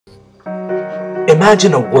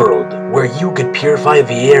Imagine a world where you could purify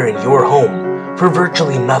the air in your home for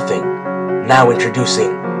virtually nothing. Now introducing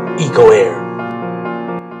EcoAir.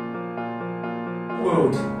 The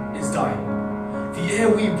world is dying. The air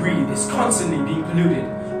we breathe is constantly being polluted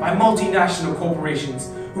by multinational corporations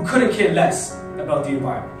who couldn't care less about the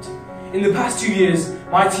environment. In the past 2 years,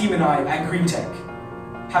 my team and I at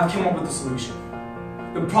GreenTech have come up with a solution.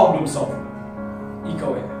 The problem solver,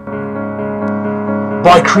 EcoAir.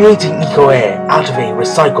 By creating EcoAir out of a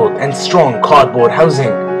recycled and strong cardboard housing,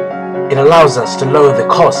 it allows us to lower the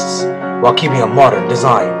costs while keeping a modern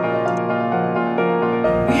design.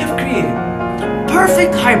 We have created the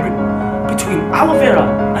perfect hybrid between aloe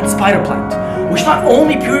vera and spider plant, which not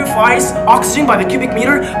only purifies oxygen by the cubic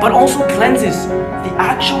meter, but also cleanses the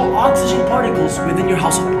actual oxygen particles within your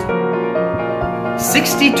household.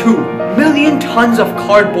 62 million tons of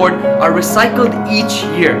cardboard are recycled each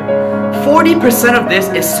year. 40% of this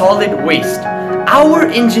is solid waste. Our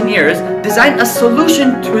engineers designed a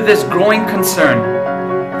solution to this growing concern.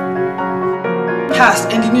 Past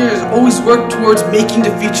engineers always work towards making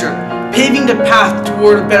the future, paving the path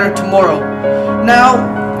toward a better tomorrow.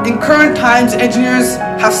 Now, in current times, engineers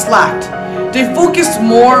have slacked. They focused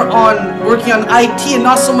more on working on IT and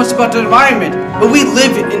not so much about the environment. But we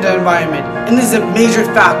live in the environment, and this is a major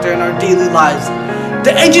factor in our daily lives.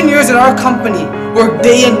 The engineers at our company work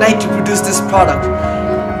day and night to produce this product.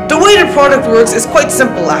 The way the product works is quite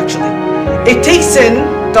simple actually. It takes in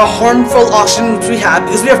the harmful oxygen which we have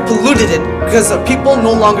because we have polluted it because people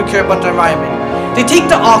no longer care about the environment. They take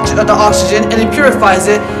the oxygen and it purifies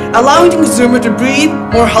it, allowing the consumer to breathe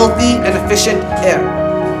more healthy and efficient air.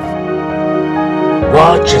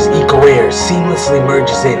 Watch as EcoAir seamlessly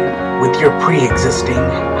merges in with your pre-existing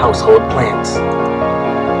household plants.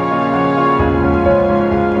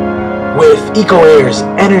 With EcoAir's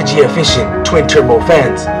energy-efficient twin-turbo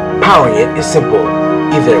fans, powering it is simple.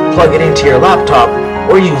 Either plug it into your laptop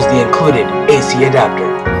or use the included AC adapter.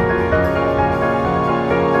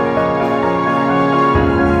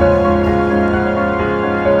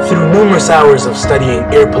 Through numerous hours of studying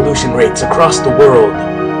air pollution rates across the world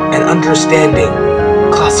and understanding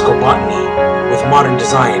classical botany with modern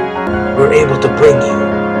design, we're able to bring you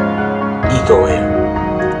EcoAir.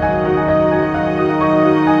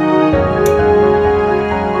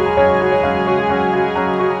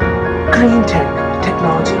 GreenTech,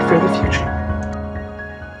 technology for the future.